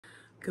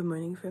Good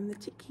morning from the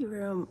Tiki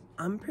room.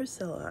 I'm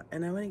Priscilla,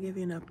 and I want to give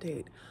you an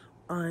update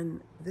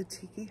on the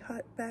Tiki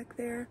hut back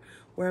there,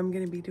 where I'm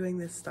going to be doing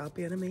this stop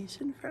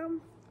animation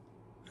from.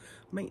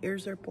 My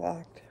ears are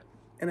blocked,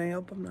 and I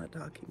hope I'm not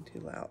talking too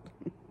loud.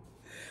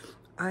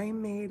 I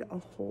made a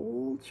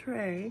whole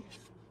tray,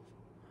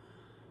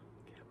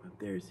 get them up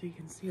there so you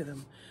can see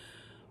them,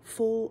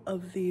 full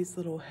of these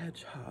little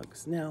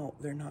hedgehogs. Now,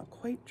 they're not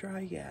quite dry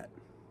yet.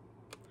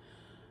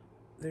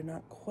 They're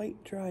not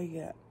quite dry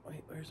yet.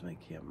 Wait, where's my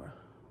camera?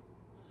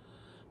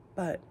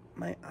 But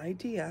my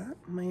idea,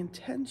 my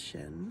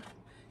intention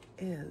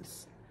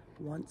is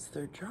once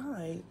they're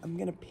dry, I'm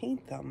gonna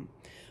paint them.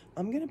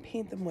 I'm gonna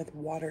paint them with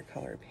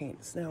watercolor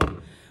paints. Now,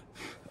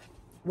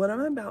 what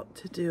I'm about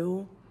to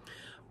do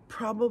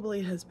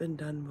probably has been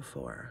done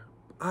before.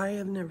 I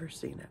have never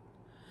seen it.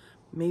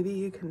 Maybe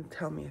you can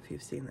tell me if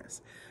you've seen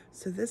this.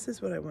 So this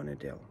is what I wanna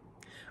do.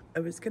 I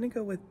was gonna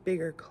go with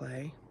bigger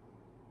clay,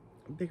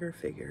 bigger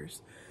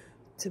figures,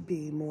 to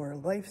be more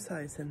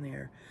life-size in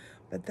there.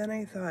 But then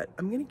I thought,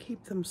 I'm gonna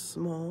keep them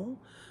small,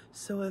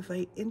 so if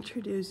I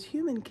introduce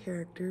human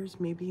characters,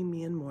 maybe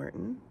me and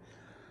Morton,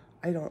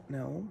 I don't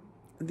know,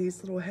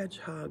 these little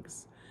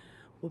hedgehogs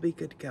will be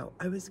good to go.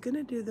 I was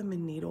gonna do them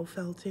in needle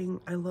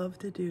felting. I love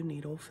to do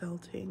needle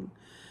felting.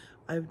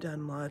 I've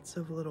done lots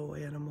of little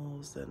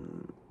animals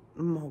and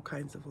all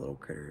kinds of little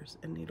critters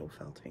in needle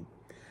felting.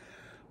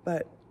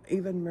 But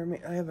even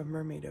mermaid, I have a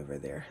mermaid over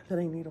there that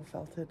I needle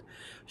felted.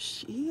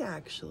 She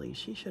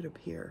should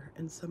appear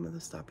in some of the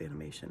stop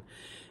animation.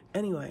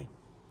 Anyway,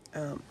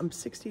 I'm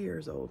 60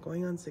 years old,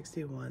 going on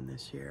 61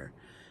 this year,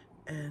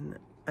 and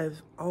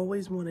I've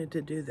always wanted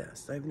to do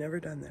this. I've never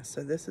done this.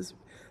 So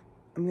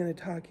I'm gonna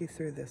talk you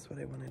through this, what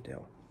I wanna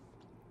do.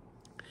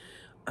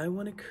 I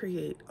wanna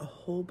create a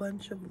whole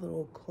bunch of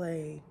little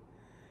clay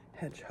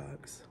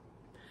hedgehogs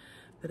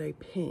that I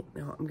paint.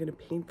 Now I'm gonna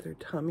paint their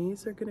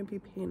tummies are gonna be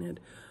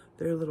painted.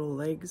 Their little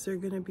legs are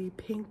gonna be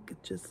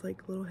pink, just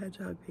like little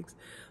hedgehog pigs.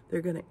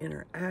 They're gonna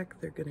interact,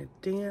 they're gonna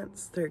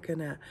dance,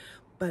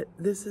 but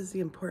this is the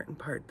important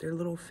part. Their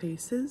little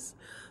faces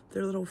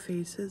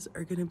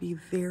are gonna be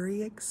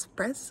very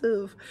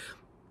expressive.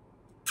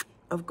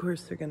 Of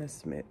course, they're gonna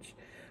smidge,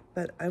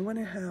 but I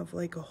wanna have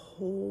like a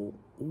whole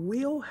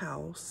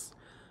wheelhouse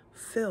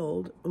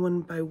filled.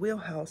 When by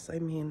wheelhouse, I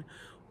mean,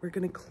 we're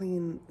gonna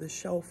clean the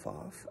shelf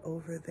off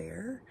over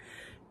there,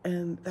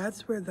 and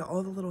that's where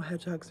all the little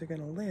hedgehogs are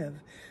gonna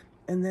live.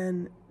 And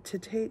then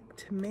to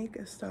make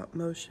a stop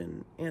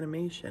motion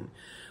animation,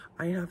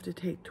 I have to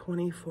take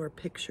 24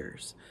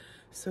 pictures.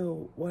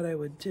 So what I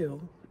would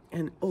do,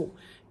 and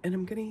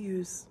I'm gonna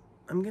use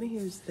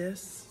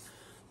this.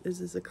 This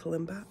is a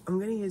kalimba. I'm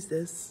gonna use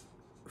this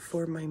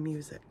for my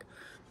music.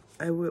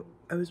 I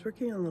was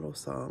working on a little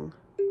song.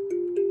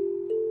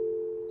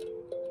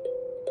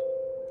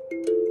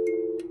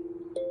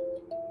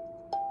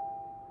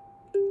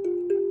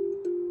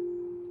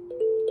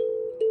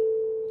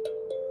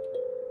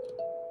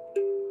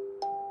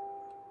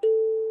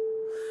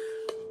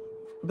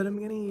 But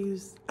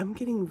I'm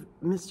getting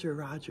Mr.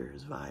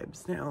 Rogers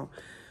vibes now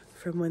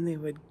from when they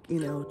would,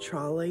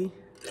 trolley,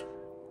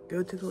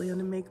 go to the land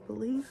and make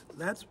believe.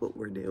 That's what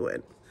we're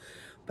doing.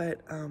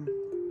 But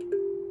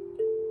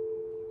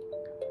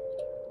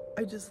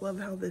I just love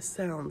how this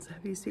sounds.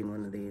 Have you seen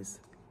one of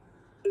these?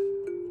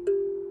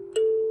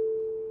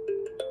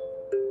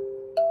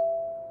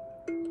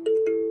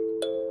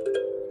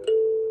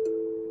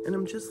 And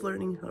I'm just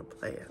learning how to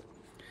play it.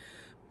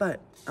 But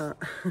I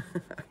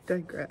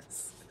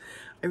digress.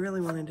 I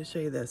really wanted to show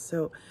you this.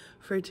 So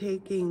for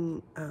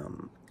taking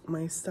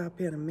my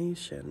stop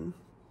animation,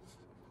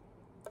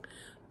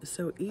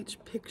 so each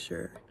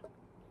picture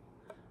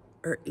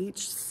or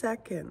each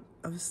second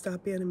of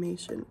stop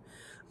animation,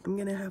 I'm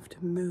gonna have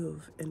to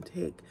move and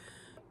take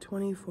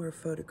 24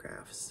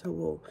 photographs. So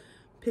we'll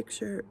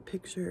picture,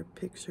 picture,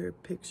 picture,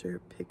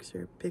 picture,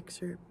 picture,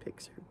 picture,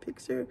 picture,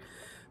 picture,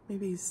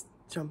 maybe he's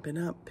jumping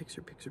up,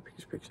 picture, picture,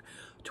 picture, picture.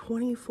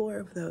 24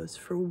 of those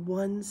for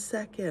 1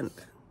 second.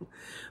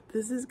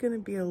 This is going to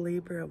be a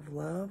labor of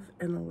love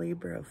and a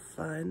labor of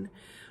fun.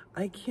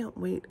 I can't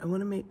wait. I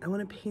want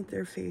to paint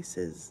their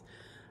faces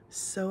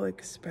so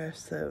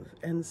expressive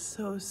and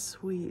so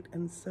sweet,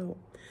 and so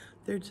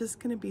they're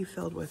just going to be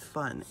filled with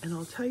fun. And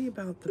I'll tell you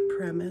about the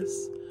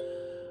premise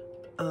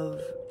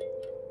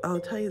I'll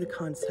tell you the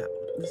concept.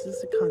 This is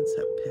the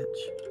concept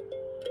pitch.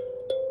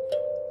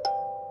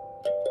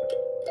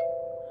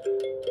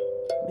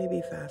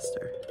 Maybe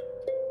faster.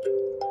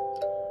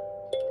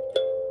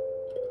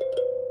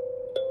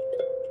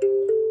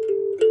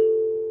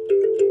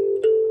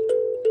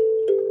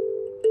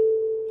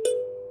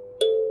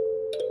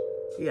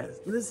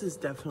 Yes, this is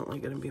definitely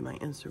going to be my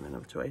instrument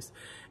of choice.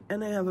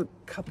 And I have a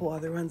couple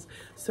other ones.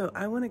 So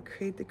I want to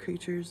create the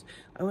creatures.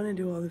 I want to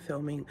do all the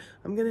filming.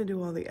 I'm going to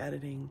do all the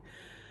editing.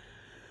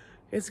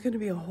 It's going to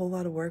be a whole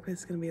lot of work, but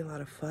it's going to be a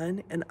lot of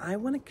fun. And I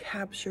want to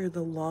capture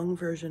the long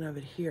version of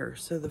it here.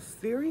 So the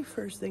very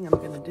first thing I'm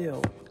going to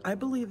do, I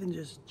believe in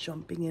just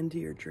jumping into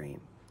your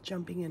dream,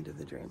 jumping into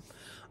the dream.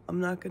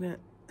 I'm not going to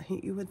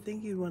You would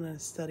think you'd want to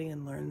study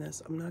and learn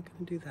this. I'm not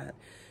going to do that.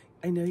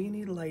 I know you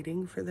need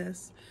lighting for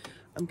this.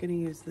 I'm going to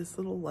use this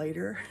little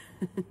lighter.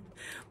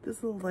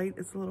 This little light,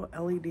 it's a little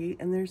LED,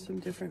 and there's some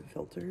different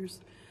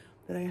filters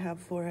that I have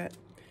for it.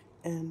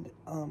 And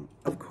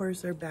of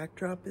course, our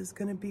backdrop is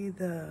going to be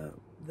the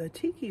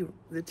tiki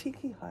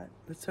hut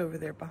that's over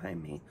there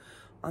behind me,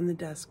 on the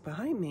desk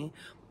behind me.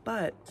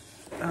 But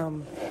let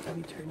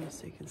me turn this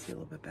so you can see a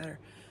little bit better.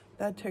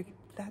 That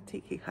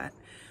tiki hut.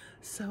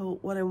 So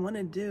what I want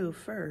to do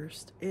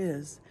first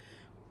is,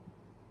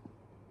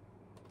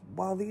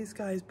 while these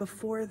guys,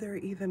 before they're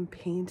even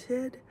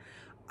painted,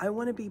 I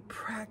want to be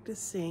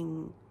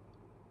practicing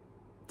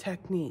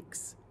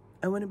techniques.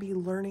 I want to be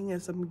learning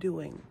as I'm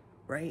doing,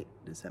 right?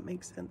 Does that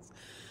make sense?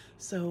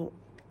 So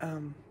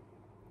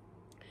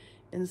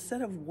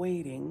instead of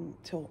waiting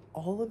till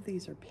all of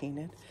these are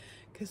painted,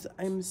 because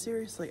I'm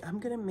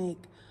going to make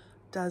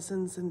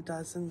dozens and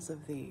dozens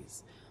of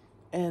these.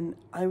 And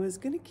I was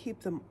going to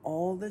keep them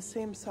all the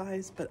same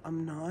size, but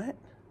I'm not.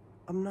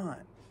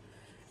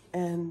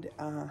 And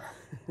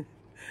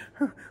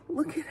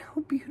look at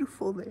how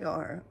beautiful they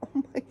are.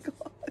 Oh my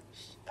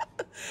gosh.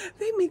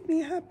 They make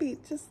me happy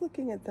just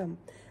looking at them.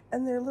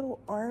 And their little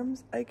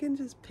arms, I can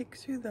just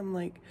picture them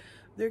like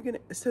they're going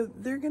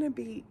to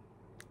be,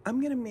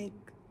 I'm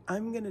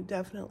going to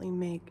definitely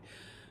make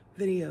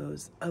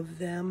videos of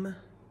them,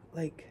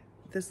 like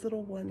this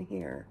little one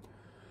here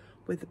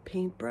with a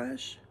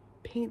paintbrush,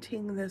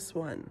 painting this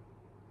one.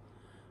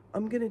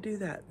 I'm going to do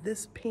that.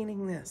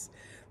 Painting this.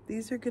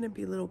 These are going to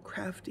be little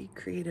crafty,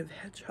 creative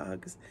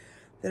hedgehogs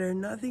that are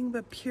nothing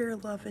but pure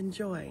love and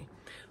joy.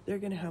 They're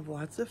going to have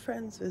lots of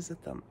friends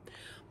visit them.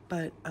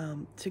 But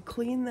to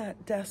clean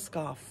that desk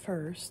off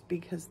first,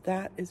 because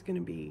that's going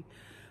to be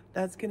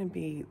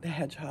the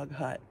hedgehog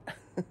hut.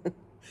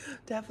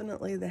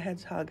 Definitely the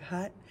hedgehog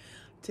hut.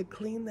 To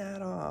clean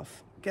that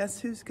off, guess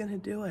who's going to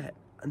do it?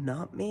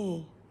 Not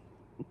me.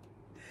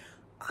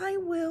 I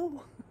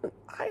will.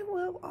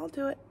 I'll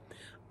do it.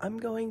 I'm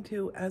going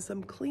to, as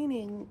I'm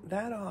cleaning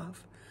that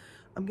off,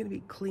 I'm going to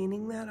be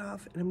cleaning that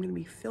off, and I'm going to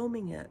be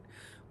filming it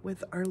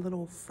with our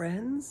little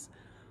friends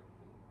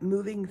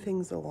moving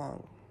things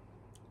along.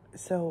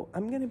 So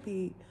I'm going to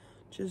be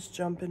just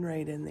jumping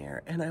right in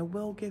there, and I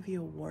will give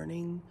you a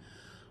warning.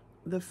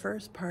 The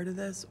first part of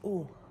this,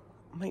 oh,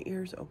 my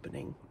ear's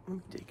opening. Let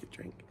me take a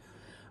drink.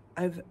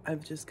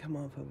 I've just come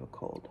off of a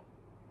cold.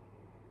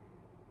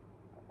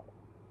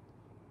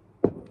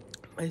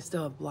 I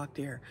still have blocked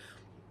ear.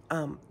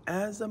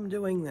 As I'm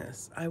doing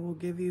this, I will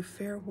give you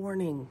fair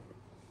warning.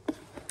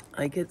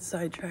 I get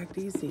sidetracked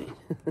easy.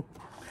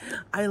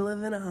 I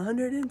live in a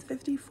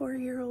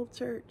 154-year-old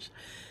church,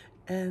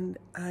 and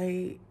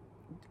I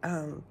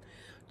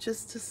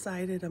just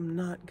decided I'm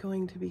not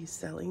going to be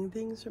selling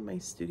things from my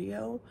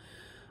studio.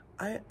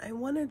 I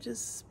want to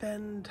just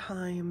spend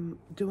time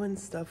doing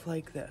stuff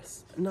like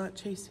this, not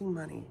chasing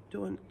money,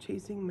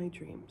 chasing my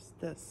dreams,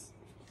 this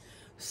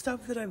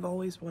stuff that I've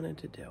always wanted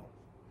to do.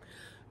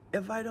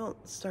 If I don't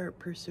start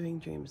pursuing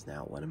dreams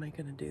now, when am I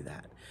going to do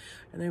that?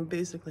 And I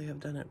basically have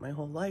done it my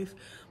whole life,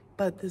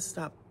 but this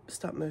stop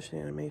motion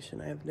animation,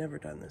 I have never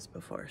done this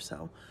before.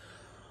 So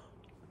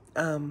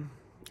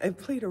I've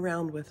played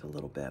around with a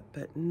little bit,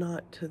 but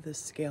not to the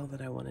scale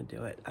that I want to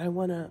do it. I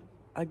want to,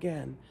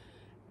 again,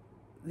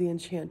 the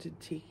enchanted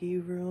tiki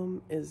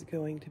room is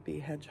going to be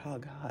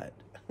hedgehog hut.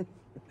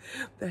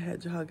 The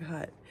hedgehog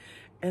hut.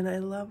 And I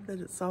love that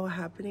it's all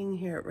happening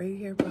here, right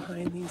here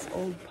behind these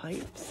old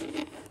pipes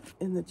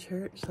in the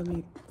church. Let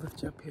me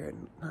lift you up here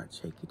and not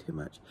shake you too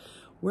much.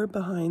 We're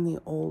behind the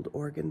old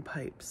organ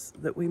pipes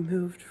that we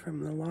moved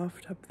from the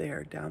loft up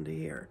there down to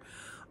here.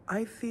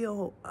 I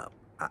feel,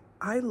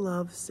 I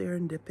love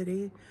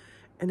serendipity,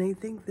 and I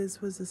think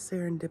this was a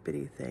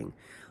serendipity thing.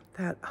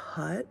 That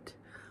hut,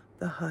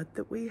 the hut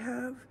that we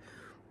have,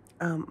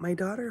 my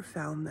daughter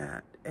found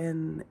that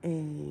in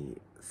a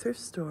thrift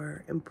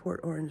store in Port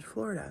Orange,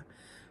 Florida.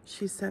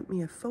 She sent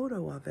me a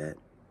photo of it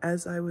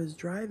as I was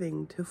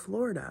driving to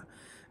Florida,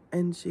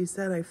 and she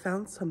said, I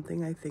found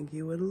something I think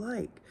you would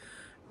like.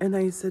 And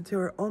I said to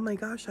her, oh my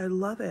gosh, I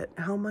love it.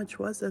 How much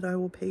was it? I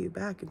will pay you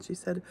back. And she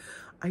said,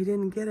 I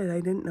didn't get it. I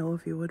didn't know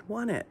if you would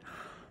want it.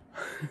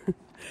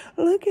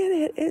 Look at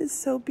it. It is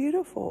so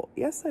beautiful.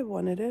 Yes, I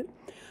wanted it.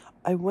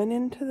 I went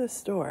into the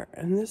store,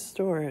 and this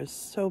store is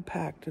so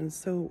packed, and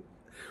so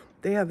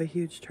they have a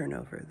huge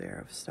turnover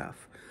there of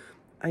stuff.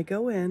 I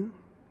go in,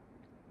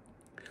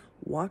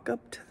 walk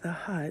up to the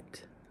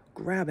hut,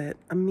 grab it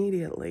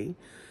immediately.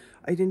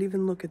 I didn't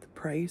even look at the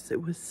price.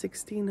 It was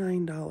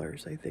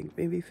 $69, I think,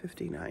 maybe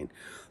 $59.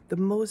 The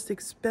most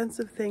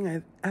expensive thing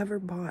I've ever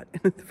bought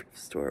in a thrift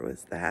store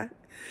was that.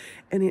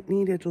 And it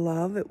needed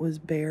love. It was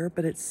bare,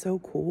 but it's so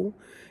cool.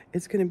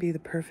 It's going to be the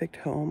perfect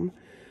home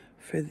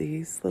for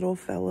these little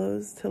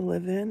fellows to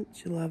live in.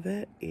 Do you love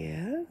it?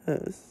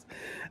 Yes.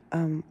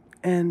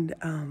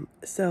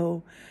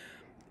 So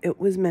it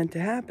was meant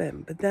to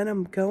happen. But then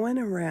I'm going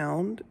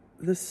around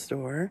the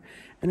store,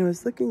 and I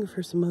was looking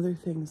for some other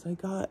things. I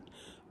got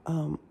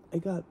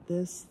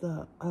this,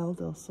 the Isle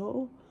del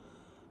Sol,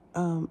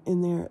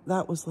 in there.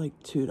 That was like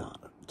 $2.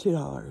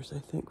 $2, I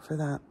think, for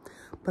that.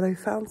 But I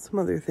found some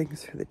other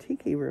things for the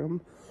Tiki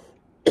room.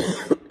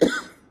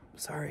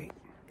 Sorry.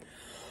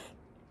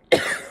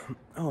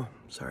 Oh,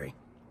 sorry.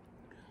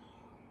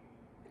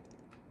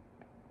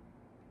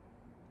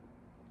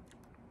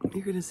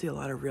 You're going to see a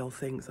lot of real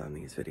things on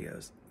these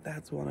videos.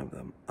 That's one of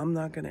them. I'm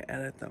not going to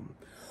edit them.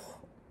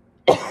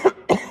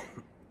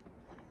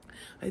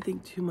 I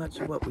think too much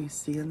of what we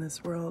see in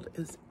this world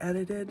is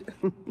edited,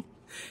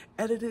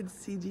 edited,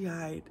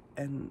 CGI'd,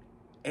 and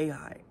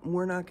AI.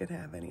 We're not going to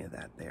have any of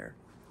that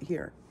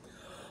here.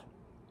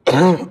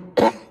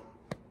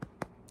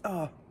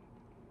 Oh.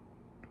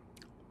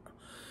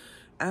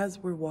 As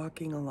we're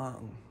walking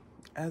along,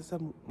 as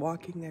I'm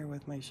walking there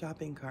with my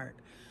shopping cart,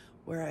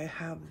 where I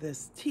have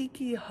this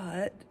tiki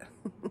hut,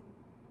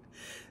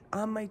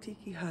 on my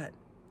tiki hut,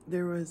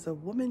 there was a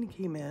woman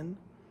came in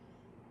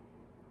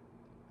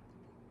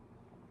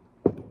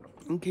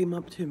and came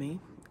up to me,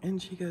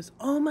 and she goes,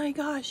 "Oh my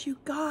gosh, you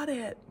got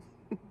it."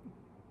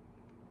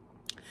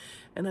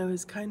 And I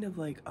was kind of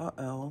like,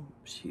 uh-oh,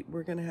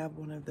 we're gonna have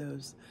one of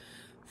those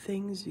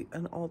things,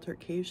 an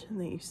altercation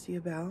that you see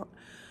about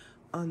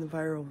on the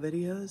viral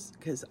videos,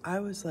 because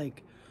I was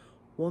like,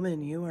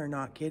 "Woman, you are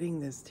not getting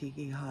this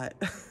tiki hut.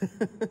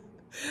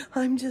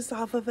 I'm just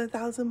off of a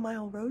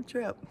 1,000-mile road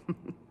trip.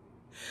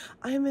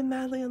 I am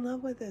madly in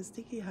love with this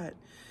tiki hut."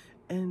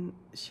 And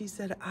she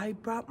said, "I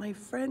brought my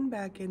friend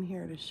back in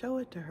here to show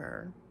it to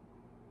her."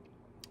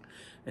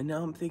 And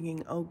now I'm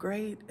thinking, oh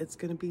great, it's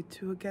gonna be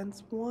 2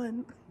 against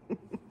 1.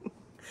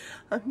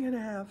 I'm gonna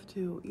have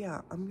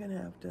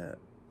to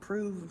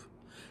prove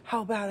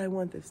how bad I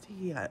want this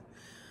tiki hut.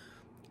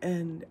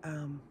 And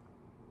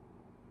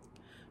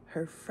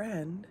her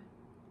friend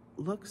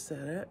looks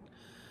at it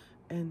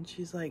and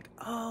she's like,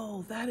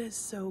 "Oh, that is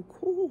so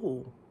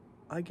cool."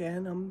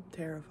 Again, I'm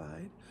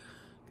terrified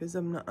because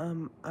I'm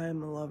a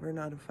lover,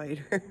 not a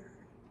fighter.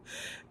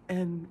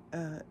 And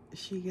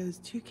she goes,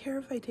 "Do you care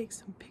if I take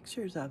some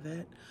pictures of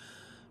it?"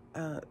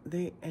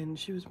 And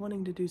she was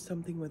wanting to do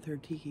something with her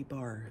tiki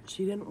bar.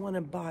 She didn't want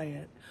to buy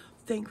it.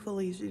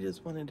 Thankfully, she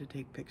just wanted to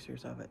take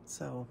pictures of it.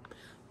 So,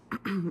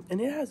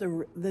 and it has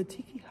the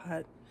tiki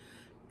hut,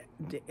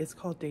 it's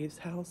called Dave's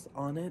house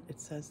on it.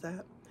 It says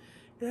that.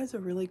 It has a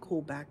really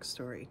cool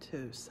backstory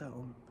too.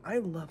 So I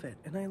love it.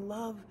 And I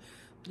love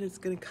that it's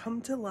going to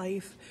come to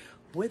life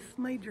with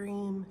my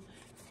dream,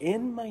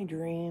 in my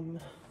dream,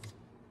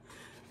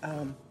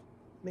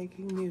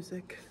 making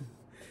music.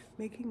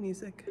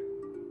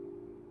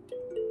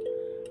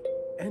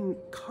 And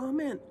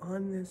comment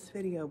on this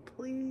video,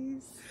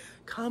 please.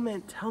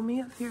 Comment, tell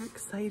me if you're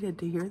excited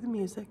to hear the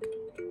music.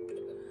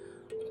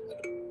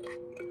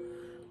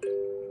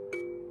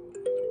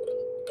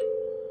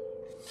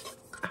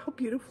 How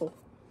beautiful.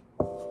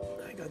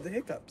 I got the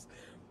hiccups.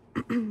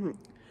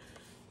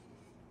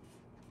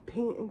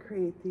 Paint and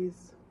create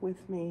these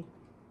with me.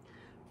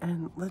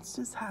 And let's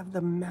just have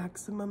the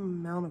maximum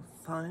amount of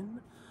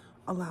fun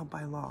allowed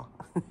by law.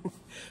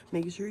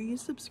 Make sure you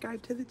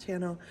subscribe to the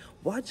channel.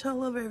 Watch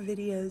all of our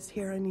videos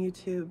here on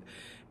YouTube.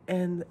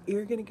 And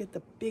you're going to get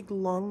the big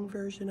long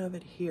version of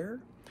it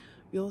here.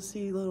 You'll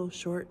see little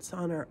shorts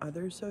on our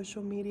other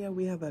social media.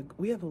 We have a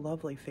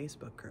lovely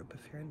Facebook group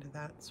if you're into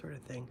that sort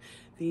of thing.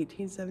 The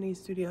 1870s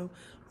Studio.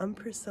 I'm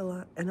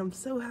Priscilla, and I'm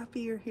so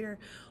happy you're here.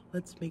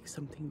 Let's make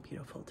something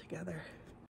beautiful together.